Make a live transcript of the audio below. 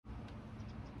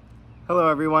Hello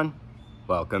everyone,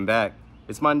 welcome back.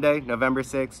 It's Monday, November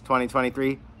 6,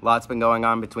 2023. Lots been going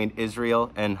on between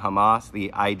Israel and Hamas.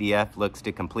 The IDF looks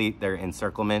to complete their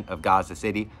encirclement of Gaza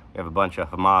City. We have a bunch of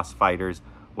Hamas fighters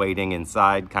waiting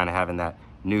inside, kind of having that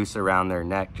noose around their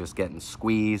neck, just getting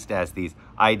squeezed as these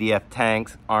IDF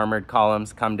tanks, armored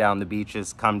columns come down the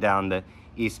beaches, come down the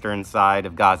eastern side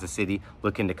of Gaza City,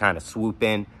 looking to kind of swoop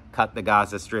in, cut the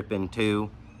Gaza Strip in two.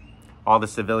 All the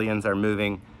civilians are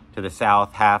moving to the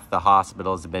south. Half the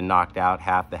hospitals have been knocked out.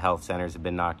 Half the health centers have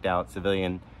been knocked out.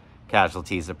 Civilian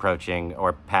casualties approaching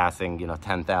or passing,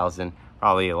 10,000.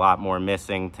 Probably a lot more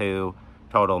missing too.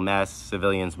 Total mess.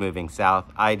 Civilians moving south.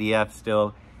 IDF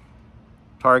still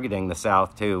targeting the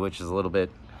south too, which is a little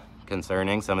bit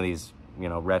concerning. Some of these,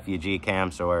 refugee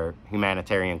camps or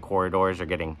humanitarian corridors are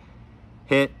getting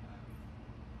hit.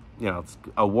 It's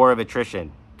a war of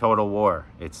attrition. Total war.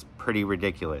 It's pretty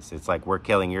ridiculous. It's like we're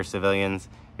killing your civilians,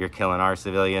 you're killing our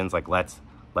civilians. Like let's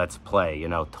play,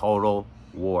 total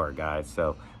war, guys.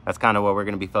 So that's kind of what we're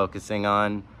going to be focusing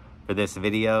on for this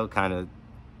video, kind of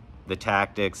the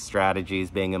tactics,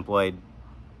 strategies being employed.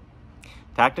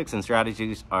 Tactics and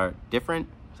strategies are different,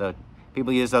 so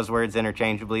people use those words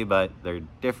interchangeably, but they're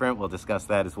different. We'll discuss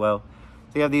that as well.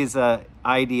 So you have these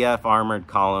IDF armored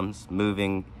columns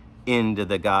moving into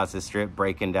the Gaza Strip,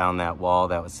 breaking down that wall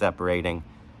that was separating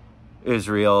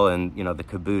Israel and, the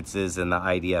kibbutzes and the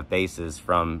IDF bases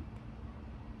from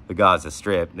the Gaza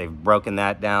Strip. They've broken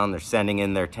that down. They're sending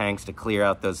in their tanks to clear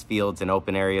out those fields and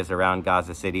open areas around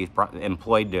Gaza City.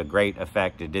 Employed to great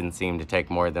effect. It didn't seem to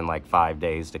take more than like 5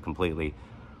 days to completely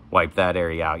wipe that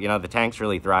area out. The tanks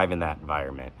really thrive in that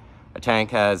environment. A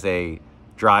tank has a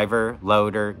driver,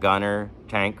 loader, gunner,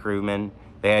 tank crewman.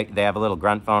 They have a little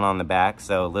grunt phone on the back,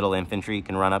 so little infantry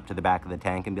can run up to the back of the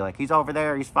tank and be like, he's over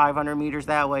there, he's 500 meters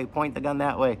that way, point the gun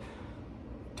that way.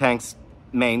 Tank's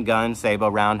main gun, Sabo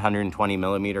round, 120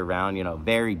 millimeter round,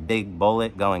 very big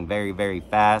bullet, going very, very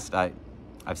fast. I've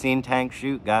seen tanks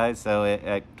shoot, guys, so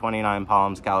at 29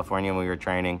 Palms, California, when we were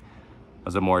training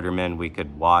as a mortarman, we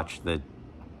could watch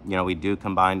we'd do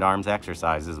combined arms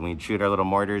exercises. We'd shoot our little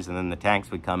mortars, and then the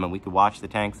tanks would come, and we could watch the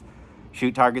tanks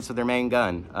shoot targets with their main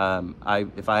gun.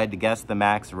 If I had to guess the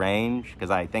max range, because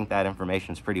I think that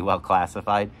information is pretty well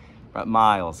classified, but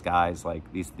miles, guys. Like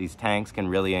these tanks can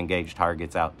really engage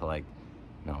targets out to I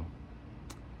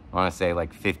want to say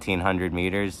 1,500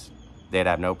 meters. They'd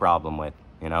have no problem with,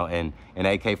 and an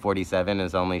AK-47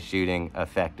 is only shooting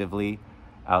effectively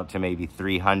out to maybe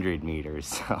 300 meters.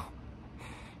 So,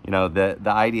 the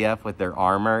IDF with their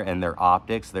armor and their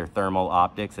optics, their thermal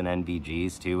optics and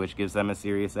NVGs too, which gives them a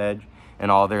serious edge, and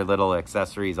all their little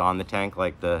accessories on the tank,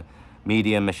 like the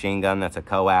medium machine gun that's a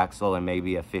coaxial and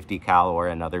maybe a 50 cal or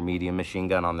another medium machine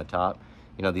gun on the top.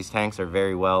 These tanks are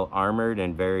very well armored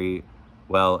and very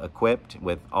well equipped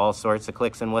with all sorts of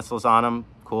clicks and whistles on them,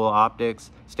 cool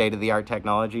optics, state-of-the-art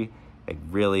technology. They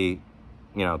really,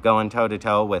 going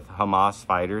toe-to-toe with Hamas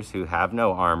fighters who have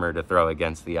no armor to throw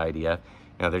against the IDF.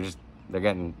 They're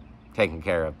getting taken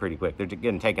care of pretty quick. They're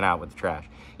getting taken out with the trash.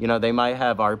 They might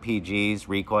have RPGs,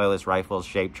 recoilless rifles,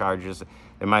 shape charges.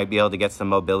 They might be able to get some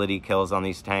mobility kills on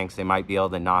these tanks. They might be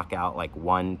able to knock out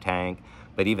one tank,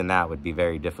 but even that would be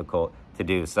very difficult to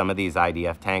do. Some of these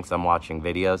IDF tanks, I'm watching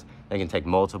videos, they can take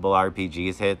multiple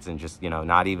RPGs hits and just,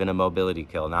 not even a mobility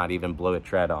kill, not even blow a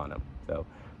tread on them. So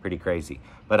pretty crazy.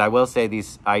 But I will say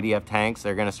these IDF tanks,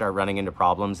 they're going to start running into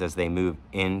problems as they move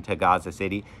into Gaza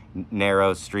City.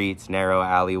 Narrow streets, narrow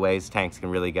alleyways, tanks can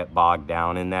really get bogged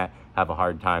down in that, have a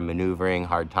hard time maneuvering,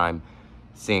 hard time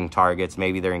seeing targets.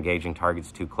 Maybe they're engaging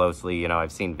targets too closely.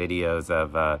 I've seen videos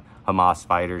of Hamas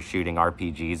fighters shooting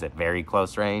RPGs at very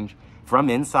close range from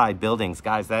inside buildings.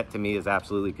 Guys, that to me is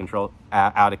absolutely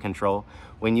out of control.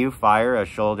 When you fire a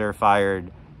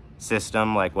shoulder-fired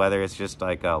system, whether it's just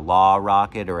a Law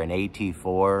rocket or an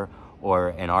AT-4 or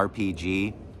an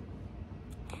RPG,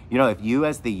 if you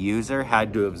as the user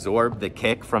had to absorb the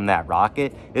kick from that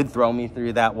rocket, it'd throw me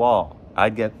through that wall.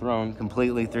 I'd get thrown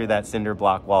completely through that cinder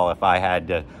block wall if I had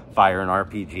to fire an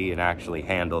RPG and actually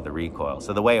handle the recoil.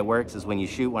 So the way it works is when you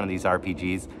shoot one of these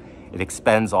RPGs, it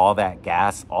expends all that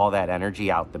gas, all that energy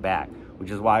out the back,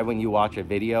 which is why when you watch a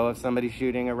video of somebody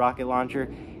shooting a rocket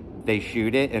launcher, they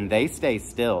shoot it and they stay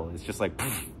still. It's just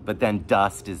but then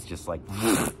dust is just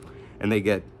and they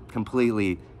get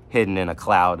completely hidden in a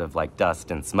cloud of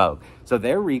dust and smoke. So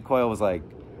their recoil was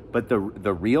but the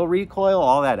real recoil,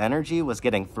 all that energy was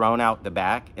getting thrown out the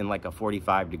back in a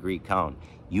 45-degree cone.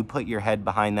 You put your head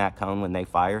behind that cone when they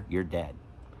fire, you're dead.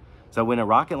 So when a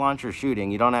rocket launcher is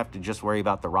shooting, you don't have to just worry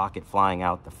about the rocket flying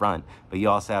out the front, but you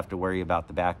also have to worry about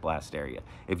the backblast area.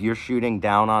 If you're shooting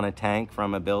down on a tank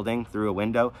from a building through a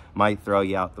window, might throw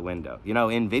you out the window. You know,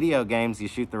 in video games, you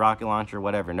shoot the rocket launcher,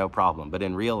 whatever, no problem. But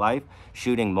in real life,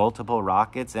 shooting multiple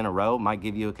rockets in a row might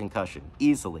give you a concussion,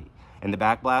 easily. And the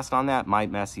backblast on that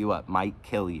might mess you up, might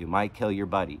kill you, might kill your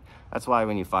buddy. That's why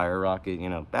when you fire a rocket, you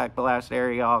know, backblast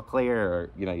area all clear, or,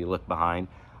 you know, you look behind.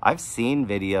 I've seen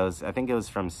videos, I think it was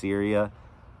from Syria,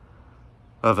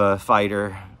 of a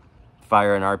fighter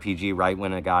fire an RPG right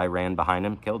when a guy ran behind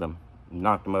him, killed him,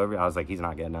 knocked him over. I was like, he's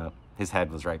not getting up. His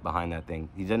head was right behind that thing.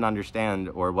 He didn't understand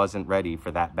or wasn't ready for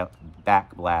that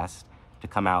back blast to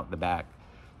come out the back.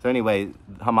 So anyway,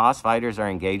 Hamas fighters are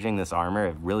engaging this armor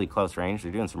at really close range.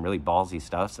 They're doing some really ballsy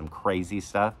stuff, some crazy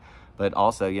stuff. But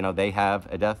also, you know, they have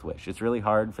a death wish. It's really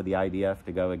hard for the IDF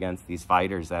to go against these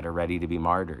fighters that are ready to be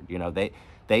martyred. You know,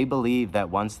 they believe that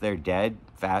once they're dead,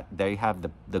 they have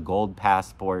the gold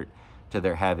passport to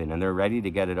their heaven, and they're ready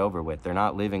to get it over with. They're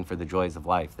not living for the joys of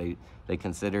life. They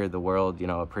consider the world, you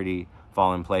know, a pretty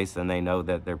fallen place, and they know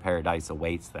that their paradise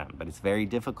awaits them. But it's very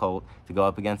difficult to go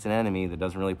up against an enemy that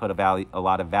doesn't really put a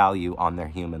lot of value on their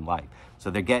human life. So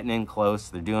they're getting in close.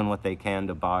 They're doing what they can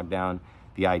to bog down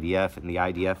the IDF, and the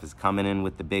IDF is coming in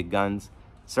with the big guns,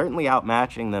 certainly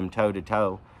outmatching them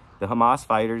toe-to-toe. The Hamas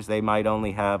fighters, they might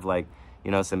only have, like,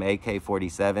 you know, some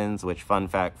AK-47s, which, fun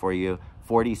fact for you,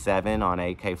 47 on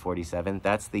AK-47,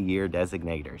 that's the year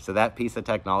designator. So that piece of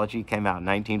technology came out in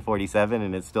 1947,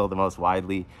 and it's still the most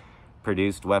widely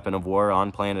produced weapon of war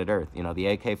on planet Earth. You know, the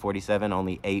AK-47,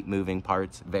 only 8 moving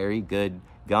parts, very good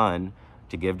gun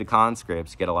to give to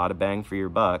conscripts, get a lot of bang for your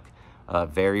buck.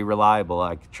 Very reliable.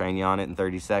 I could train you on it in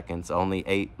 30 seconds. Only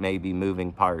 8 maybe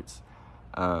moving parts.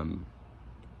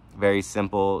 Very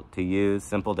simple to use,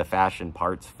 simple to fashion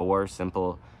parts for,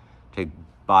 simple to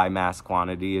buy mass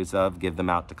quantities of, give them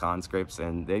out to conscripts,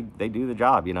 and they do the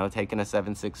job. You know, taking a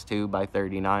 7.62 by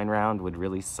 39 round would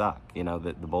really suck. You know,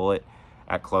 the bullet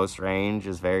at close range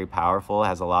is very powerful,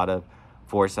 has a lot of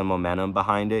force and momentum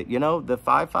behind it. You know, the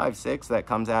 5.56 that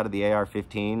comes out of the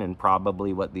AR-15, and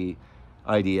probably what the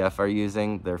IDF are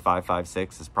using, their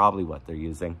 5.56 is probably what they're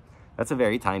using. That's a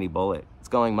very tiny bullet. It's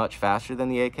going much faster than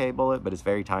the AK bullet, but it's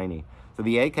very tiny. So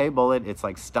the AK bullet, it's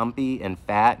like stumpy and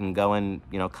fat and going,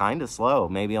 you know, kind of slow,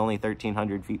 maybe only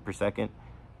 1,300 feet per second,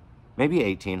 maybe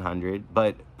 1,800,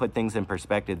 but put things in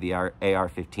perspective, the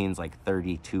AR-15 is like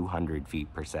 3,200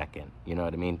 feet per second. You know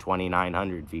what I mean?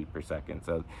 2,900 feet per second.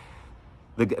 So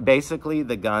basically,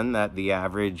 the gun that the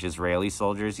average Israeli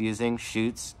soldier is using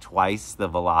shoots twice the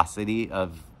velocity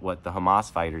of what the Hamas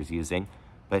fighter is using,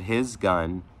 but his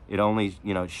gun, it only,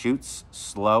 you know, shoots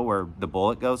slower. The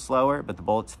bullet goes slower, but the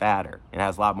bullet's fatter. It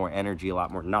has a lot more energy, a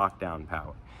lot more knockdown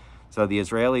power. So the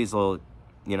Israelis will,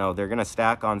 you know, they're going to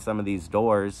stack on some of these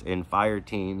doors in fire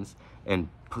teams, and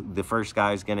the first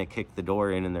guy's going to kick the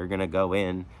door in, and they're going to go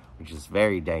in, which is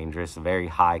very dangerous, a very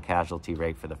high casualty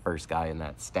rate for the first guy in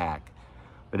that stack.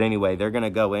 But anyway, they're going to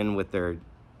go in with their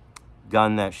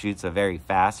gun that shoots a very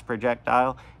fast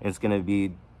projectile, and it's going to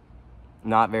be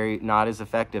not as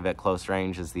effective at close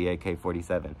range as the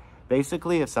AK-47.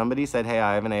 Basically, if somebody said, hey,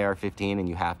 I have an AR-15 and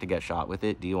you have to get shot with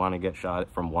it, do you want to get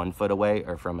shot from 1 foot away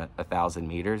or from 1,000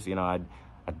 meters? You know,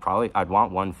 I'd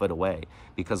want 1 foot away,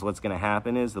 because what's going to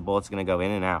happen is the bullet's going to go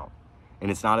in and out. And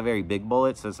it's not a very big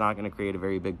bullet, so it's not going to create a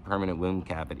very big permanent wound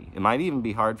cavity. It might even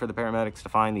be hard for the paramedics to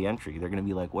find the entry. They're going to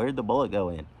be like, where'd the bullet go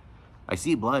in? I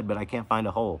see blood, but I can't find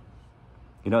a hole.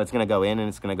 You know, it's going to go in and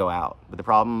it's going to go out. But the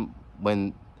problem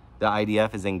when the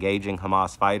IDF is engaging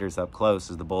Hamas fighters up close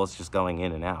is the bullet's just going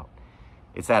in and out.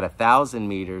 It's at 1,000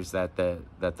 meters that the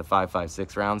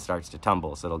 5.56 round starts to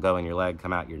tumble. So it'll go in your leg,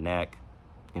 come out your neck,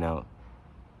 you know,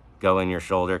 go in your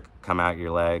shoulder, come out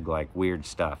your leg, like weird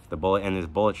stuff. The bullet, and there's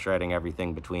bullet shredding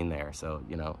everything between there. So,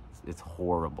 you know, it's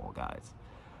horrible, guys.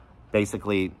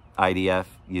 Basically, IDF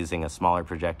using a smaller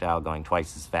projectile going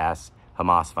twice as fast.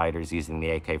 Hamas fighters using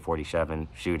the AK-47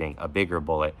 shooting a bigger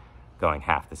bullet going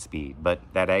half the speed. But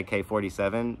that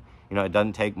AK-47, you know, it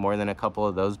doesn't take more than a couple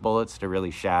of those bullets to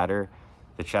really shatter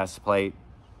the chest plate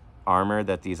armor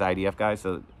that these IDF guys,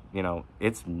 so, you know,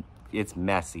 it's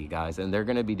messy, guys, and they're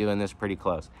going to be doing this pretty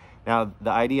close. Now, the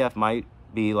IDF might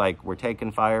be like, we're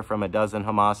taking fire from a dozen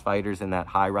Hamas fighters in that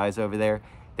high rise over there.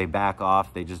 They back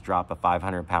off. They just drop a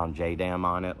 500-pound JDAM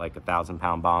on it, like a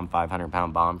 1,000-pound bomb,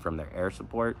 500-pound bomb from their air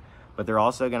support. But they're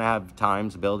also going to have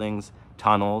times, buildings,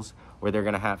 tunnels, where they're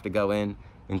going to have to go in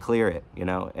and clear it, you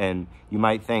know. And you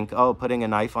might think, oh, putting a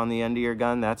knife on the end of your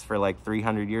gun, that's for like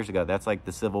 300 years ago. That's like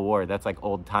the Civil War. That's like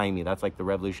old-timey. That's like the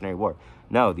Revolutionary War.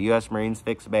 No, the U.S. Marines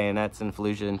fixed bayonets in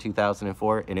Fallujah in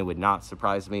 2004, and it would not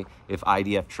surprise me if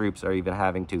IDF troops are even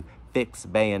having to fix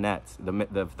bayonets,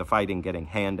 the fighting getting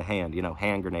hand-to-hand, you know,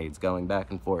 hand grenades going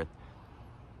back and forth.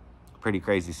 Pretty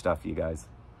crazy stuff, you guys.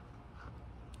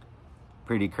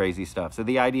 Pretty crazy stuff. So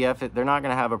the IDF, they're not going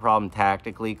to have a problem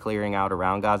tactically clearing out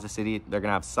around Gaza City. They're going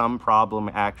to have some problem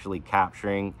actually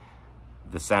capturing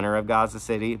the center of Gaza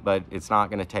City, but it's not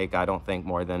going to take, I don't think,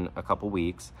 more than a couple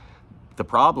weeks. The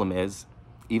problem is,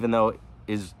 even though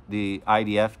the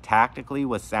IDF tactically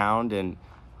was sound and,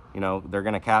 you know, they're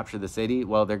going to capture the city,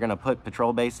 well, they're going to put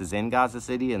patrol bases in Gaza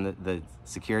City, and the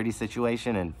security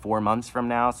situation in 4 months from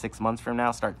now, 6 months from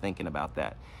now, start thinking about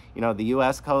that. You know, the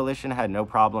U.S. coalition had no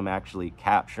problem actually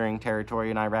capturing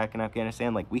territory in Iraq and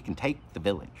Afghanistan. Like, we can take the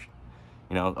village.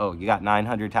 You know, oh, you got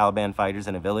 900 Taliban fighters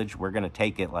in a village. We're going to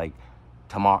take it, like,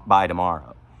 by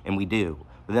tomorrow. And we do.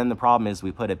 But then the problem is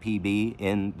we put a PB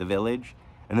in the village,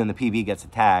 and then the PB gets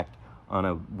attacked on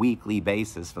a weekly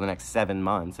basis for the next 7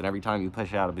 months. And every time you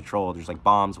push out a patrol, there's, like,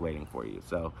 bombs waiting for you.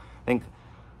 So I think,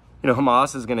 you know,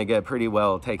 Hamas is going to get pretty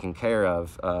well taken care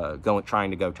of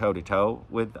trying to go toe-to-toe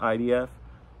with IDF.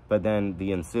 But then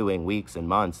the ensuing weeks and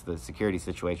months, the security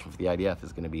situation for the IDF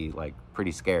is going to be, like,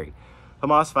 pretty scary.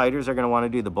 Hamas fighters are going to want to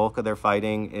do the bulk of their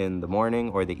fighting in the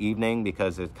morning or the evening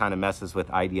because it kind of messes with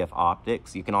IDF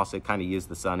optics. You can also kind of use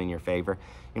the sun in your favor.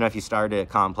 You know, if you start a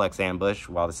complex ambush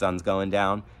while the sun's going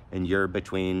down and you're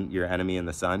between your enemy and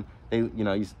the sun,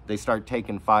 they start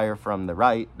taking fire from the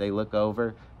right. They look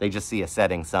over, they just see a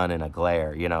setting sun and a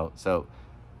glare, you know. So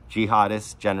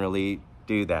jihadists generally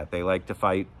do that. They like to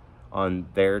fight on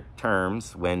their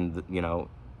terms when, you know,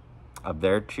 of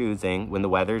their choosing, when the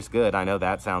weather's good. I know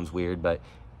that sounds weird, but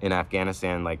in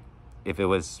Afghanistan, like, if it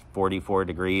was 44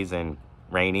 degrees and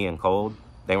rainy and cold,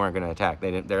 they weren't going to attack.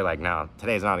 They're like, no,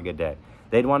 today's not a good day.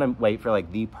 They'd want to wait for,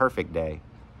 like, the perfect day.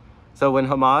 So when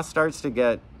Hamas starts to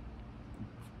get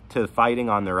to fighting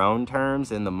on their own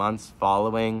terms in the months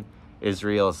following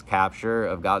Israel's capture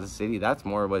of Gaza City, that's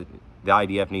more what the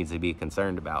IDF needs to be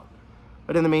concerned about.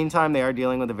 But in the meantime, they are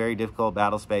dealing with a very difficult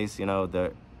battle space. You know,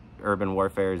 the urban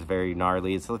warfare is very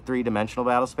gnarly. It's a three-dimensional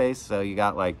battle space, so you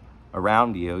got, like,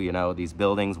 around you, you know, these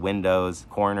buildings, windows,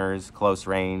 corners, close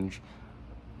range,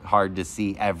 hard to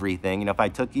see everything. You know, if I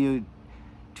took you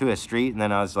to a street and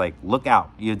then I was like, look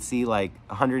out, you'd see, like,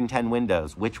 110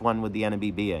 windows. Which one would the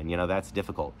enemy be in? You know, that's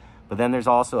difficult. But then there's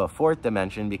also a fourth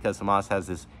dimension because Hamas has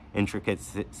this intricate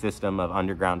system of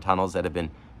underground tunnels that have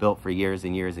been built for years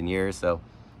and years and years. So,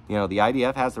 you know, the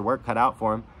IDF has their work cut out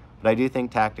for them. But I do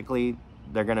think tactically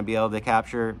they're going to be able to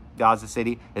capture Gaza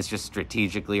City. It's just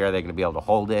strategically, are they going to be able to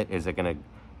hold it? Is it going to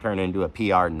turn into a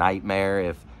PR nightmare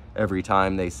if every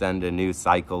time they send a new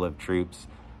cycle of troops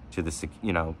to the,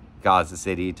 you know, Gaza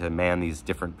City to man these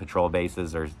different patrol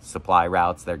bases or supply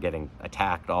routes, they're getting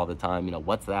attacked all the time? You know,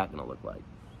 what's that going to look like?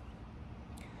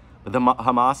 But the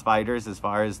Hamas fighters, as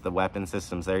far as the weapon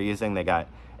systems they're using, they got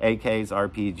AKs,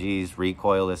 RPGs,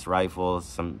 recoilless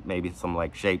rifles, maybe some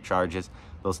like shape charges.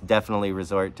 They'll definitely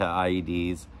resort to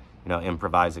IEDs, you know,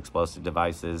 improvised explosive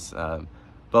devices,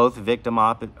 both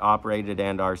victim-operated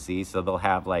and RC. So they'll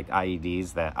have like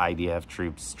IEDs that IDF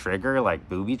troops trigger, like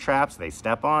booby traps they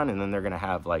step on, and then they're going to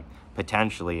have like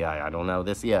potentially, I don't know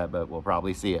this yet, but we'll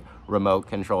probably see it,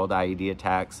 remote-controlled IED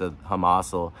attacks. So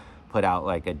Hamas will put out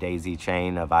like a daisy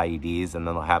chain of IEDs, and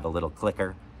then they'll have a little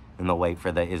clicker, and they'll wait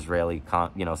for the Israeli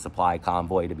supply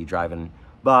convoy to be driving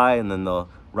by, and then they'll,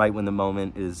 right when the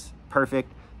moment is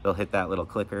perfect, they'll hit that little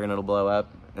clicker and it'll blow up.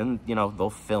 And, you know, they'll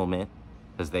film it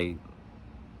because they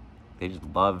just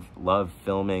love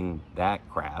filming that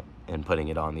crap and putting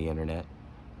it on the internet.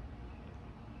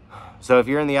 So if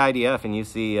you're in the IDF and you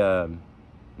see, you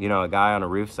know, a guy on a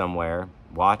roof somewhere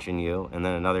watching you, and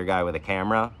then another guy with a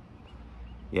camera,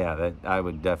 yeah, I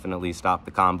would definitely stop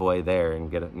the convoy there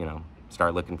and get it, you know,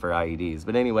 start looking for IEDs.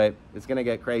 But anyway, it's going to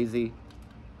get crazy.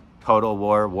 Total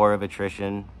war of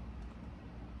attrition.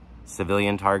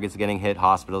 Civilian targets getting hit,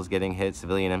 hospitals getting hit,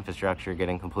 civilian infrastructure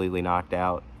getting completely knocked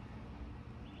out.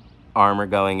 Armor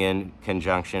going in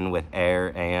conjunction with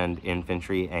air and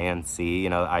infantry and sea. You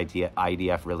know,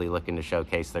 IDF really looking to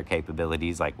showcase their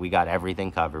capabilities. Like, we got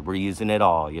everything covered. We're using it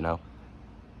all, you know.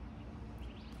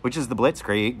 Which is the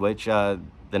Blitzkrieg, which the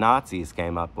Nazis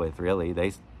came up with, really.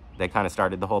 They kind of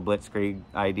started the whole Blitzkrieg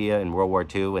idea in World War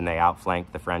II when they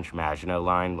outflanked the French Maginot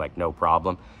Line, like, no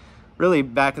problem. Really,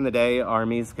 back in the day,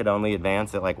 armies could only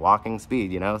advance at, like, walking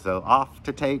speed, you know, so off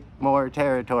to take more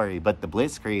territory. But the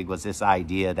Blitzkrieg was this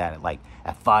idea that,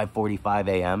 at 5:45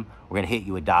 a.m., we're going to hit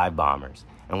you with dive bombers.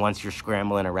 And once you're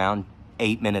scrambling around,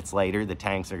 8 minutes later, the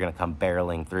tanks are going to come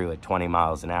barreling through at 20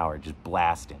 miles an hour, just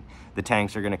blasting. The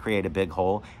tanks are going to create a big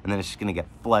hole, and then it's just going to get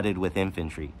flooded with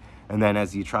infantry. And then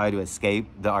as you try to escape,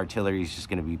 the artillery is just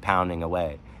going to be pounding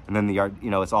away. And then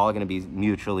it's all going to be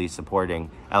mutually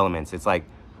supporting elements. It's like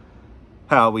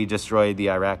how we destroyed the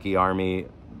Iraqi army,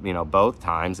 both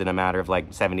times in a matter of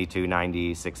like 72,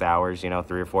 96 hours, 3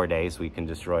 or 4 days. We can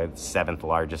destroy the 7th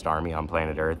largest army on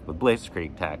planet Earth with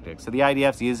blitzkrieg tactics. So the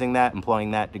IDF's using that,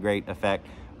 employing that to great effect.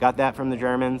 Got that from the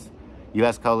Germans.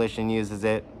 U.S. coalition uses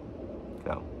it.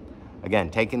 So again,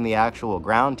 taking the actual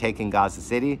ground, taking Gaza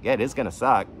City, yeah, it is going to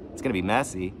suck. It's going to be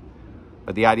messy.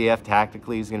 But the IDF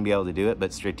tactically is going to be able to do it.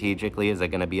 But strategically, is it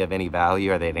going to be of any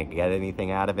value? Are they going to get anything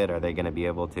out of it? Are they going to be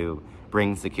able to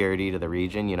bring security to the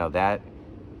region?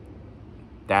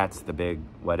 That's the big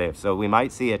what if. So we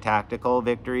might see a tactical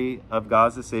victory of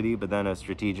Gaza City, but then a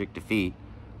strategic defeat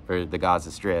for the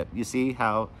Gaza Strip. You see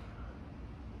how,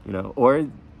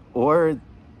 and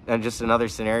just another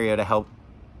scenario to help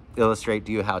illustrate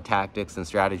to you how tactics and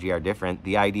strategy are different.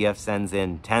 The IDF sends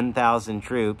in 10,000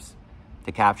 troops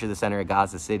to capture the center of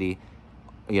Gaza City.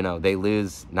 They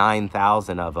lose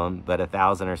 9,000 of them, but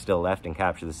 1,000 are still left and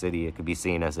capture the city. It could be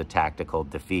seen as a tactical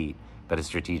defeat, but a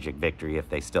strategic victory if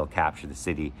they still capture the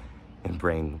city and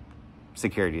bring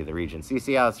security to the region. So you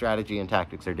see how strategy and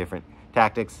tactics are different.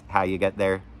 Tactics, how you get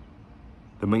there.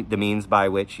 The means by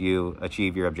which you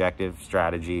achieve your objective.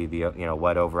 Strategy,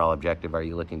 what overall objective are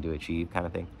you looking to achieve, kind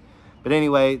of thing. But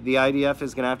anyway, the IDF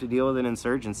is going to have to deal with an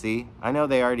insurgency. I know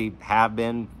they already have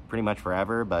been pretty much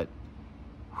forever, but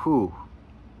whew,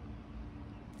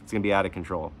 it's going to be out of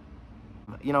control.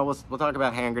 We'll talk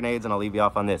about hand grenades, and I'll leave you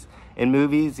off on this. In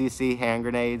movies, you see hand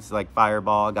grenades, like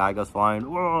Fireball, a guy goes flying,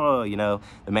 whoa,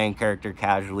 the main character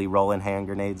casually rolling hand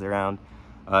grenades around.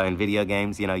 In video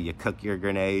games, you cook your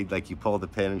grenade, like you pull the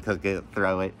pin and cook it,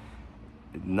 throw it.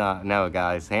 No,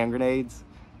 guys, hand grenades,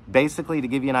 basically to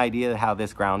give you an idea of how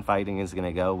this ground fighting is going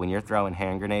to go, when you're throwing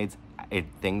hand grenades,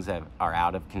 things are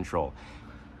out of control.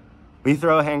 When you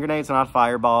throw hand grenades, not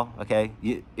Fireball, okay?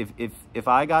 If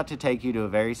I got to take you to a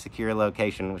very secure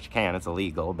location, which it's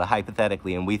illegal, but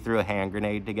hypothetically, and we threw a hand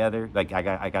grenade together, like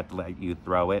I got to let you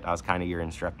throw it, I was kind of your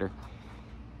instructor.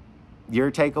 Your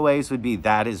takeaways would be,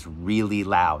 that is really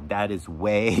loud. That is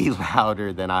way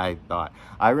louder than I thought.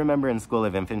 I remember in School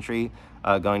of Infantry,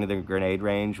 going to the grenade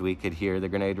range, we could hear the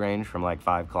grenade range from like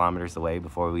 5 kilometers away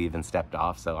before we even stepped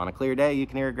off. So on a clear day, you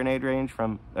can hear a grenade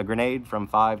from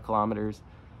 5 kilometers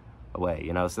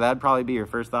away, So that'd probably be your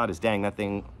first thought, is dang, that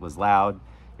thing was loud.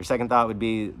 Your second thought would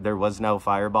be, there was no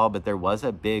fireball, but there was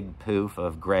a big poof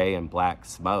of gray and black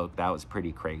smoke. That was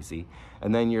pretty crazy.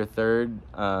 And then your third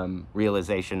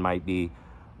realization might be,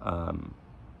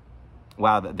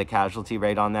 wow, the casualty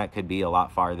rate on that could be a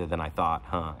lot farther than I thought,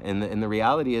 huh? And the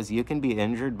reality is, you can be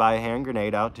injured by a hand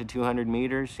grenade out to 200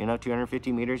 meters,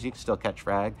 250 meters, you can still catch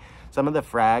frag. Some of the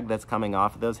frag that's coming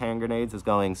off of those hand grenades is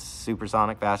going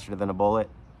supersonic, faster than a bullet.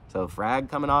 So frag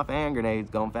coming off hand grenades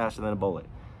going faster than a bullet.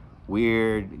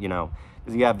 Weird,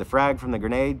 because you have the frag from the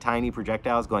grenade, tiny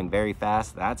projectiles going very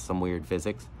fast. That's some weird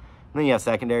physics. And then you have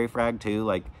secondary frag too.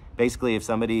 Like basically if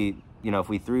somebody, if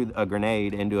we threw a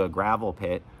grenade into a gravel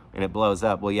pit and it blows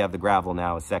up, well, you have the gravel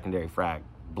now as secondary frag.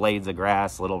 Blades of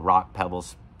grass, little rock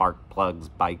pebbles, spark plugs,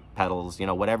 bike pedals,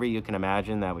 whatever you can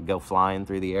imagine that would go flying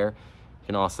through the air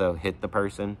can also hit the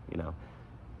person,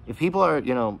 If people are,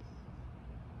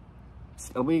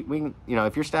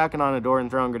 if you're stacking on a door and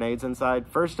throwing grenades inside,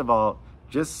 first of all,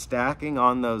 just stacking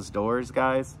on those doors,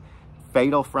 guys,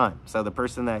 fatal front. So the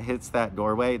person that hits that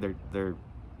doorway, their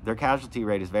casualty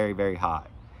rate is very, very high.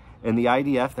 In the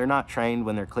IDF, they're not trained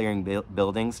when they're clearing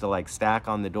buildings to like stack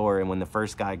on the door, and when the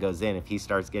first guy goes in, if he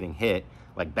starts getting hit,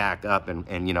 like back up and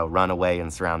run away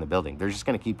and surround the building. They're just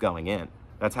going to keep going in.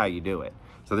 That's how you do it.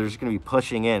 So they're just going to be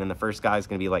pushing in, and the first guy's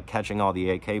going to be like catching all the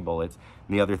AK bullets,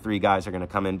 and the other 3 guys are going to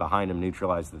come in behind him,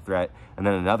 neutralize the threat, and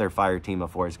then another fire team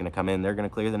of 4 is going to come in. They're going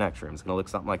to clear the next room. It's going to look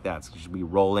something like that. It's going to be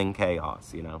rolling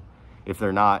chaos, if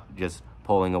they're not just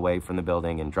pulling away from the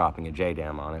building and dropping a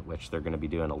JDAM on it, which they're going to be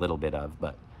doing a little bit of.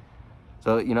 But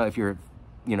so, if you're,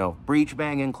 breach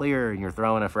banging clear and you're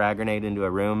throwing a frag grenade into a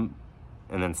room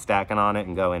and then stacking on it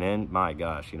and going in, my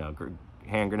gosh,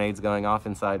 hand grenades going off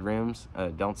inside rooms,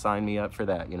 don't sign me up for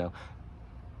that.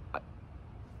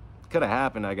 Could have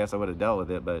happened. I guess I would have dealt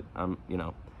with it, but and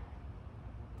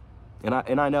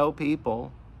I know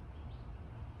people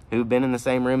who've been in the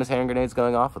same room as hand grenades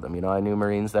going off with them. I knew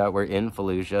Marines that were in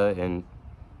Fallujah and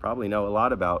probably know a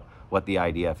lot about what the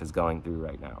IDF is going through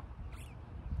right now.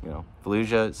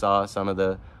 Fallujah saw some of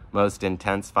the most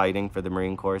intense fighting for the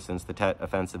Marine Corps since the Tet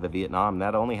Offensive of Vietnam. And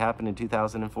that only happened in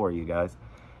 2004, you guys.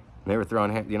 They were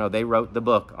throwing, you know, they wrote the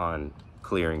book on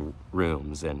clearing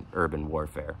rooms and urban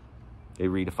warfare. They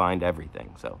redefined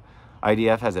everything. So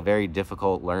IDF has a very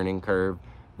difficult learning curve,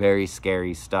 very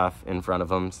scary stuff in front of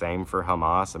them. Same for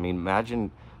Hamas. I mean,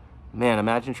 imagine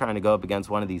trying to go up against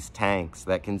one of these tanks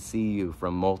that can see you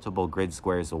from multiple grid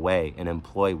squares away and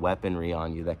employ weaponry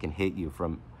on you that can hit you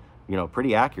from, you know,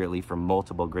 pretty accurately from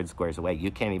multiple grid squares away.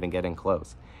 You can't even get in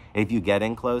close. And if you get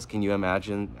in close, can you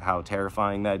imagine how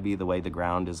terrifying that'd be, the way the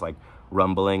ground is like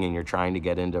rumbling and you're trying to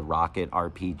get into rocket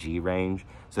RPG range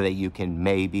so that you can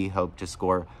maybe hope to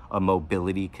score a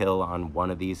mobility kill on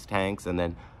one of these tanks and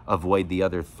then avoid the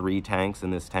other 3 tanks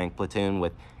in this tank platoon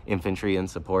with infantry and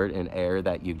support and air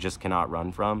that you just cannot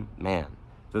run from? Man,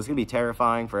 so it's gonna be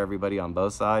terrifying for everybody on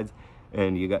both sides.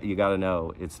 And you got to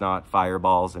know, it's not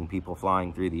fireballs and people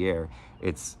flying through the air.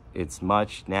 It's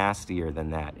much nastier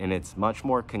than that, and it's much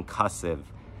more concussive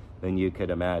than you could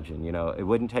imagine. You know, it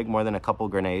wouldn't take more than a couple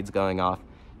grenades going off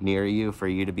near you for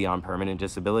you to be on permanent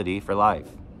disability for life.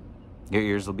 Your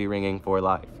ears will be ringing for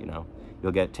life. You know,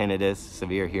 you'll get tinnitus,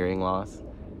 severe hearing loss.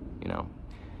 You know,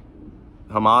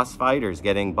 Hamas fighters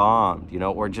getting bombed, you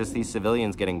know, or just these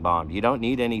civilians getting bombed. You don't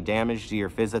need any damage to your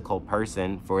physical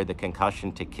person for the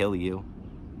concussion to kill you.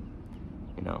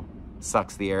 You know,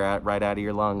 sucks the air right out of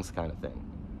your lungs kind of thing.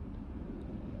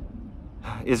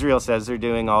 Israel says they're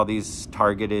doing all these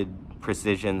targeted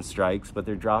precision strikes, but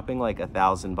they're dropping like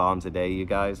 1,000 bombs a day, you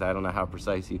guys. I don't know how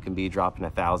precise you can be dropping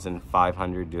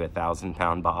 1,500 to 1,000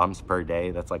 pound bombs per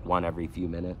day. That's like one every few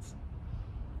minutes.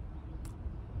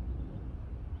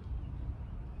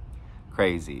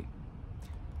 Crazy.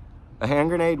 A hand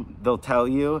grenade, they'll tell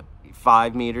you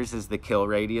 5 meters is the kill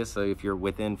radius. So if you're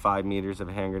within 5 meters of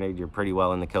a hand grenade, you're pretty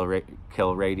well in the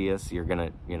kill radius. You're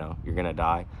gonna, you know, you're gonna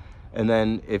die. And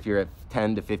then if you're at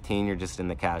 10 to 15, you're just in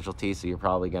the casualty. So you're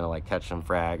probably gonna like catch some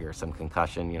frag or some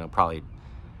concussion. You know, probably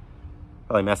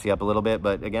mess you up a little bit.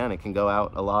 But again, it can go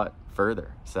out a lot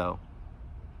further. So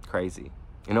crazy.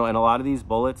 You know, and a lot of these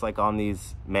bullets, like on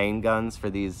these main guns for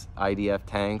these IDF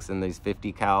tanks and these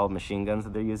 50 cal machine guns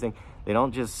that they're using, they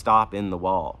don't just stop in the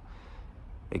wall.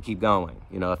 They keep going.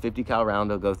 You know, a 50 cal round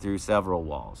will go through several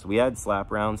walls. We had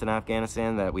slap rounds in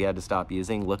Afghanistan that we had to stop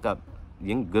using. Look up, you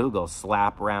can Google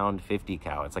slap round 50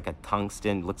 cal. It's like a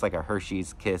tungsten, looks like a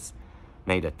Hershey's Kiss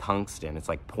made of tungsten. It's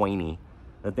like pointy.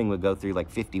 That thing would go through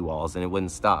like 50 walls and it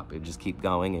wouldn't stop. It'd just keep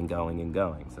going and going and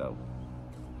going. So,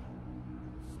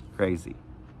 crazy.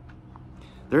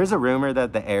 There is a rumor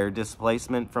that the air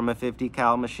displacement from a 50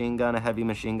 cal machine gun, a heavy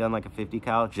machine gun like a 50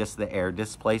 cal, just the air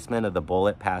displacement of the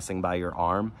bullet passing by your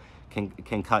arm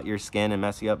can cut your skin and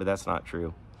mess you up, but that's not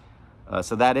true.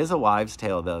 So that is a wives'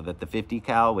 tale, though, that the 50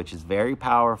 cal, which is very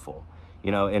powerful,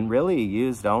 you know, and really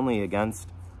used only against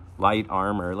light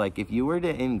armor. Like if you were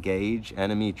to engage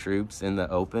enemy troops in the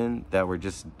open that were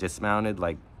just dismounted,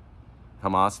 like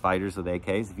Hamas fighters with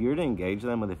AKs, if you were to engage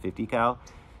them with a 50 cal,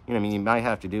 you know, I mean, you might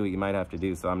have to do what you might have to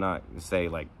do. So I'm not going to say,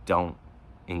 like, don't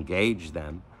engage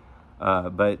them.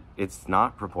 But it's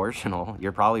not proportional.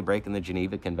 You're probably breaking the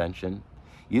Geneva Convention.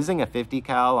 Using a 50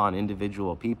 cal on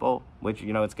individual people, which,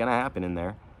 you know, it's going to happen in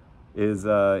there, is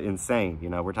insane. You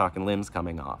know, we're talking limbs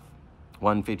coming off.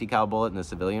 One 50 cal bullet in the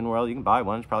civilian world, you can buy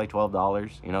one. It's probably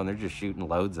 $12. You know, and they're just shooting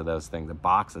loads of those things, the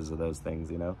boxes of those things,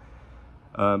 you know.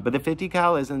 But the 50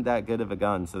 cal isn't that good of a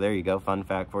gun, so there you go. Fun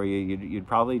fact for you: you'd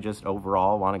probably just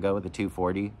overall want to go with the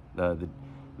 240. The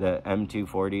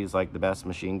M240 is like the best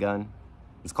machine gun.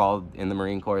 It's called in the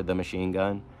Marine Corps the machine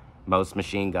gun. Most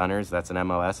machine gunners, that's an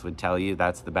MOS, would tell you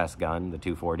that's the best gun, the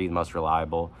 240, the most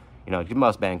reliable. You know,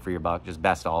 most bang for your buck, just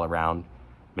best all around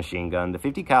machine gun. The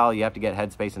 50 cal, you have to get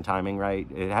headspace and timing right.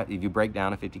 If you break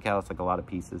down a 50 cal, it's like a lot of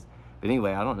pieces. But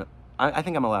anyway, I don't know. I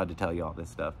think I'm allowed to tell you all this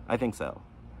stuff. I think so.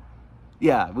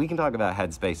 Yeah, we can talk about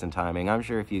headspace and timing. I'm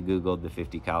sure if you Googled the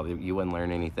 50 cal, you wouldn't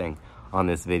learn anything on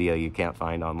this video you can't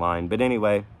find online. But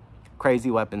anyway, crazy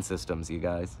weapon systems, you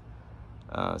guys.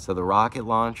 So the rocket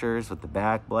launchers with the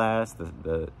back blast,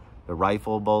 the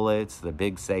rifle bullets, the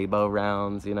big Sabo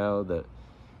rounds, you know,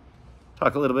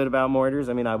 talk a little bit about mortars.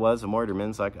 I mean, I was a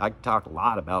mortarman, so I could talk a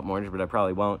lot about mortars, but I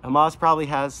probably won't. Hamas probably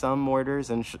has some mortars,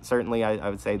 and certainly I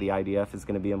would say the IDF is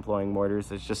going to be employing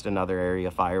mortars. It's just another area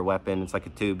fire weapon. It's like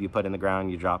a tube you put in the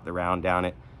ground, you drop the round down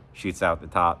it, shoots out the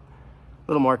top.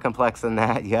 A little more complex than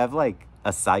that. You have like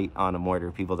a sight on a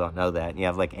mortar. People don't know that. And you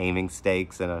have like aiming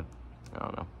stakes and I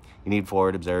don't know. You need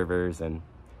forward observers.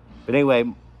 But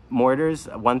anyway, mortars,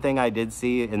 one thing I did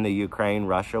see in the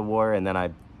Ukraine-Russia war, and then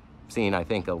I've seen, I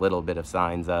think, a little bit of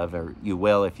signs of, or you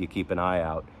will if you keep an eye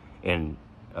out in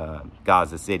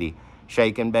Gaza City,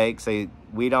 shake and bake. So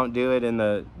we don't do it in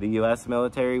the U.S.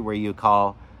 military where you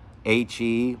call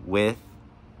HE with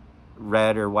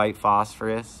red or white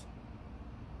phosphorus.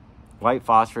 White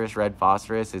phosphorus, red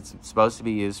phosphorus, it's supposed to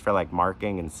be used for like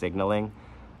marking and signaling,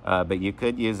 but you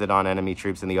could use it on enemy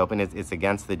troops in the open. It's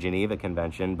against the Geneva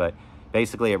Convention, but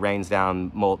basically it rains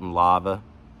down molten lava,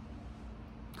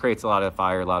 creates a lot of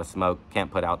fire, a lot of smoke,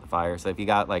 can't put out the fire. So if you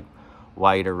got like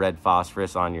white or red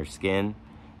phosphorus on your skin,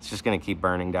 it's just gonna keep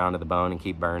burning down to the bone and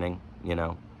keep burning, you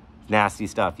know. Nasty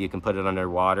stuff. You can put it under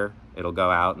water, it'll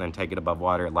go out, and then take it above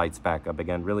water, it lights back up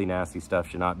again. Really nasty stuff,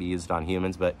 should not be used on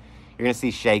humans, but you're gonna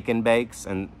see shake and bakes,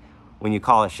 and when you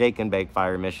call a shake and bake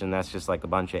fire mission, that's just like a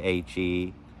bunch of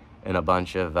HE and a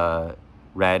bunch of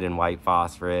red and white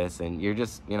phosphorus, and you're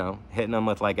just, you know, hitting them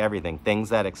with like everything. Things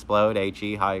that explode,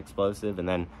 HE, high explosive, and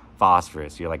then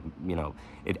phosphorus. You're like, you know,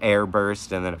 it air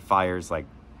bursts and then it fires like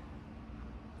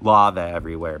lava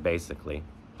everywhere, basically.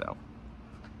 So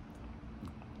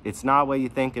it's not what you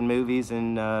think in movies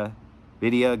and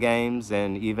video games,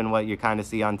 and even what you kind of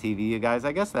see on TV, you guys.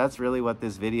 I guess that's really what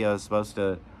this video is supposed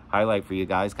to highlight for you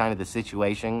guys, kind of the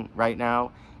situation right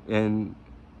now in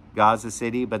Gaza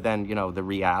City, but then, you know, the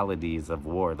realities of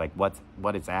war, like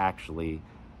what it's actually,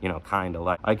 you know, kind of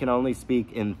like. I can only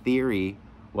speak in theory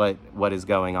what is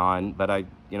going on, but I,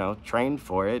 you know, trained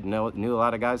for it, knew a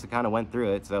lot of guys that kind of went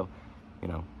through it, so, you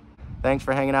know, thanks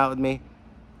for hanging out with me.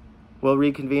 We'll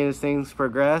reconvene as things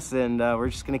progress, and we're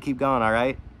just gonna keep going, all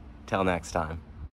right? Till next time.